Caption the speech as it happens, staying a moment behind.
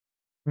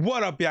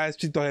What up, guys?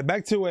 Chito here,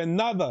 back to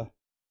another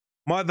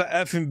mother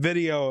effing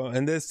video,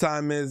 and this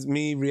time is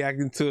me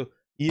reacting to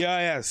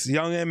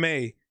Young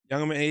M.A.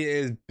 Young M.A.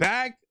 is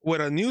back with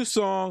a new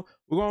song.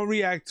 We're gonna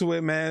react to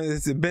it, man.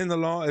 It's been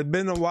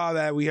a while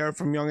that we heard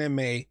from Young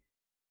M.A.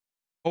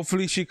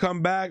 Hopefully she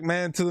come back,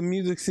 man, to the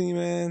music scene,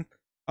 man.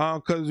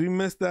 Cause we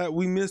missed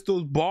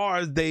those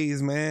bars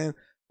days, man.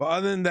 But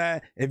other than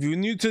that, if you're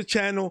new to the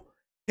channel,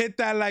 hit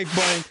that like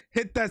button,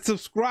 hit that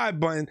subscribe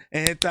button,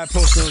 and hit that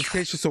post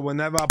notification so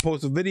whenever I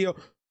post a video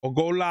or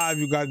go live,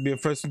 you guys be the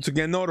first one to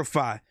get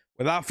notified.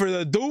 Without further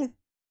ado,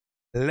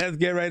 let's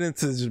get right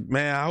into this,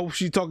 man. I hope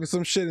she talking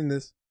some shit in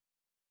this.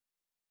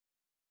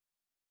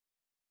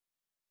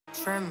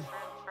 Trim.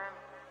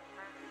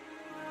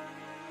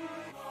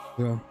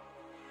 Yeah.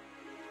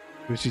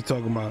 What she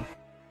talking about?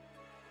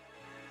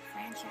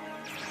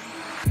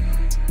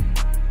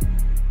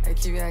 They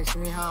keep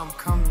asking me how I'm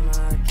coming,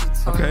 man. Keep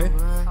talking, Okay.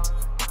 man.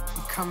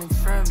 I'm coming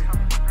trim.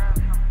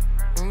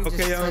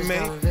 Okay, Young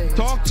M.A.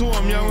 Talk to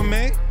him, Young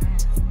M.A.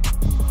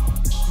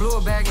 Blew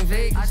a bag in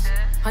Vegas.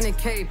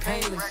 100K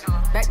painless.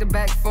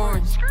 Back-to-back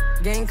foreigns.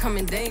 Game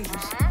coming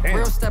dangerous. Damn.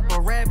 Real step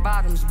of red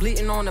bottoms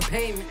bleeding on the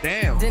pavement.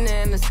 Damn. Dinner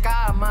in the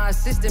sky, my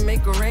assistant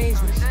make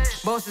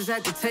arrangements. Bosses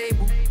at the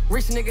table,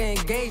 rich nigga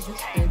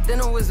engagements. And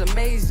dinner was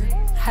amazing.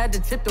 Had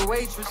to tip the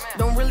waitress.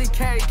 Don't really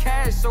carry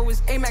cash, so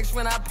it's Amex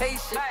when I pay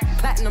shit.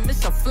 Platinum,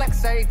 it's a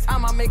flex every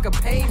time I make a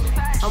payment.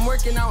 I'm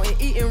working out and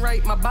eating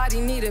right, my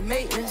body needed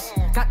maintenance.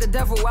 Got the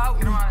devil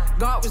out me,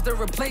 God was the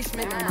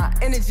replacement. And my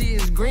energy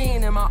is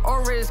green and my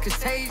aura is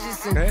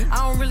contagious. And I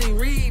don't really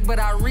read, but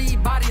I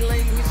read body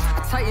language.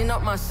 I tighten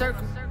up my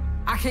circle.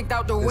 I kicked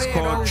out the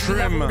weirdos, we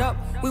leveled up.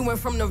 We went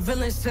from the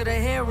villains to the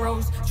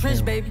heroes.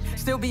 Trench baby,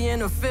 still be in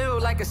the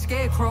field like a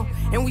scarecrow.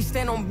 And we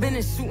stand on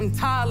business, suit and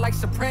tie like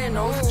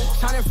Sopranos.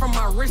 Shining from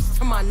my wrist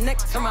to my neck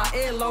to my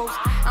earlobes.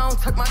 I don't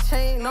tuck my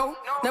chain, no.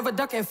 Never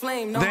duck and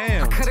flame, no.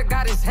 Damn. I could've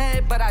got his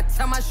head, but I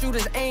tell my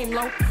shooters aim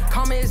low.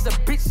 Karma is a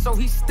bitch, so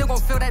he still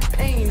gon' feel that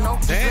pain, no.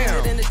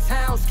 Damn. In the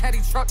towns, caddy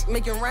truck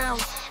making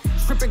rounds.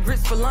 Tripping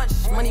grits for lunch,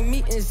 money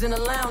meetings in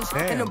the lounge.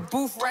 Damn. In the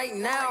booth right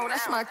now,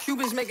 that's my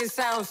Cubans making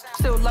sounds.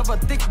 Still love a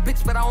thick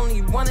bitch, but I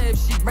only want her if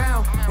she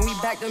brown. And we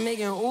back to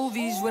making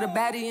oovies with a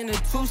baddie in a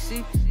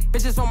two-seat.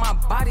 Bitches on my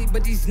body,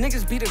 but these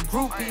niggas be the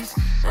groupies.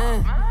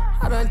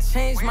 I done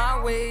changed my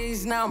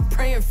ways, now I'm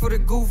praying for the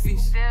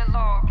goofies. Dear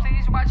Lord,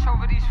 please watch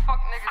over these fuck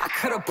niggas. I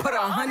could've put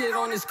 100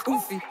 on this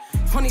goofy.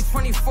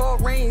 2024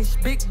 range,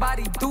 big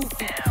body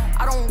doofy.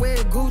 I don't wear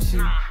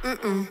Gucci,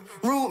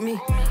 rude me.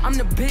 I'm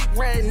the big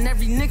red and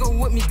every nigga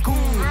with me goon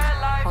me.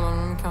 Hold on,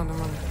 let me count the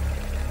money.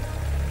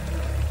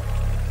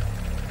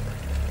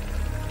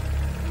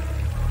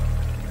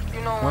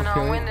 You know when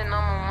I win, then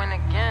I'ma win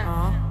again.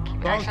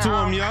 Talk to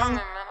him, Young.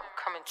 I'm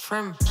coming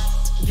trim.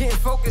 Getting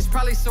focused,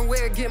 probably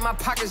somewhere, getting my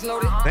pockets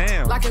loaded.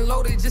 Damn. Lock and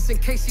loaded, just in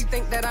case you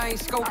think that I ain't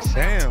scoping.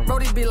 Damn.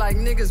 Brody be like,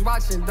 niggas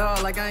watching,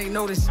 dawg, like I ain't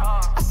noticed.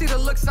 I see the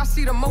looks, I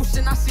see the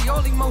motion, I see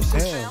all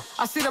emotions. Damn.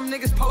 I see them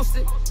niggas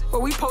posted,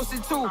 but we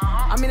posted too.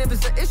 I mean, if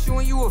it's an issue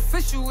and you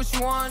official, what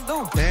you wanna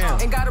do?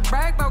 Damn. Ain't gotta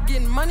brag about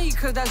getting money,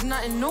 cause that's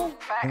nothing new.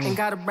 Ain't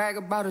gotta brag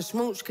about a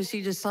smooch, cause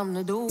she just something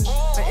to do.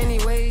 But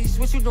anyways,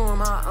 what you doing,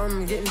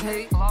 my getting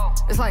paid?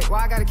 It's like,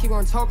 why I gotta keep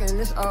on talking,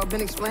 this been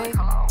explained.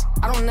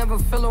 I don't never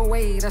feel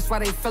away, that's why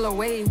they feel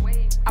away.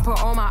 I put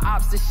all my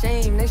ops to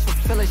shame, they should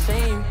feel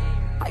ashamed.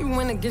 How you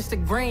win against the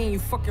grain, you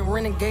fucking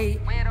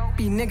renegade?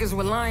 Be niggas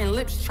with lying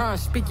lips trying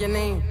to speak your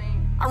name.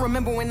 I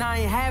remember when I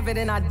ain't have it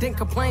and I didn't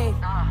complain.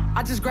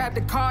 I just grabbed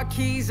the car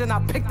keys and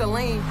I picked the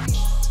lane.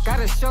 Got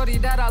a shorty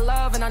that I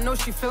love and I know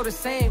she feel the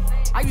same.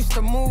 I used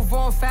to move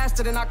on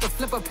faster than I could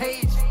flip a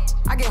page.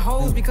 I get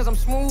hoes because I'm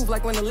smooth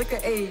like when the liquor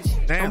age.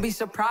 Damn. Don't be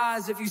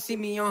surprised if you see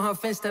me on her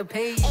Finsta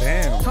page.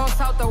 Damn. Toss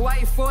out the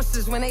white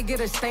forces when they get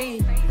a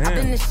stain. Damn. I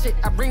been this shit,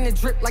 I bring the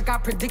drip like I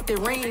predicted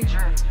rain.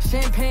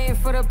 Champagne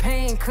for the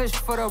pain, kush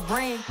for the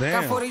brain.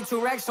 Damn. Got 42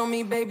 racks on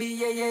me, baby,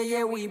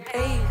 yeah, we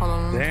paid. Hold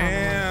on,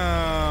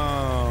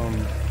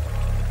 Damn.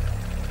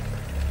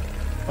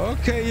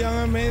 Okay,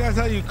 Young M.A., that's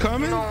how you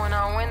coming? You know when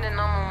I win, then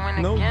I'ma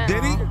win No again.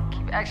 Diddy?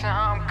 Keep asking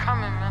how I'm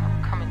coming, man.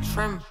 I'm coming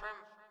trim.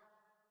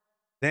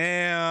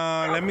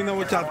 Damn, let me know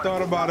what y'all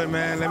thought about it,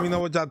 man. Let me know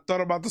what y'all thought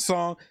about the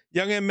song.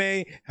 Young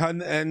M.A.,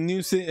 her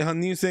new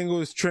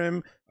single is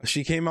Trim.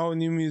 She came out with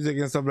new music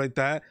and stuff like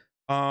that.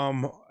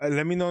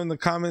 Let me know in the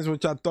comments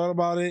what y'all thought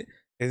about it.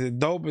 Is it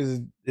dope? Is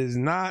it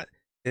not?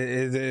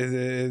 Is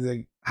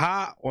it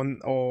hot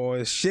or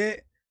is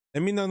shit?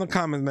 Let me know in the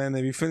comments, man.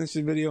 If you finish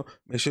the video,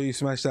 make sure you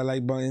smash that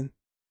like button,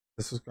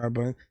 the subscribe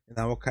button, and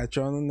I will catch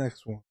you on the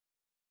next one.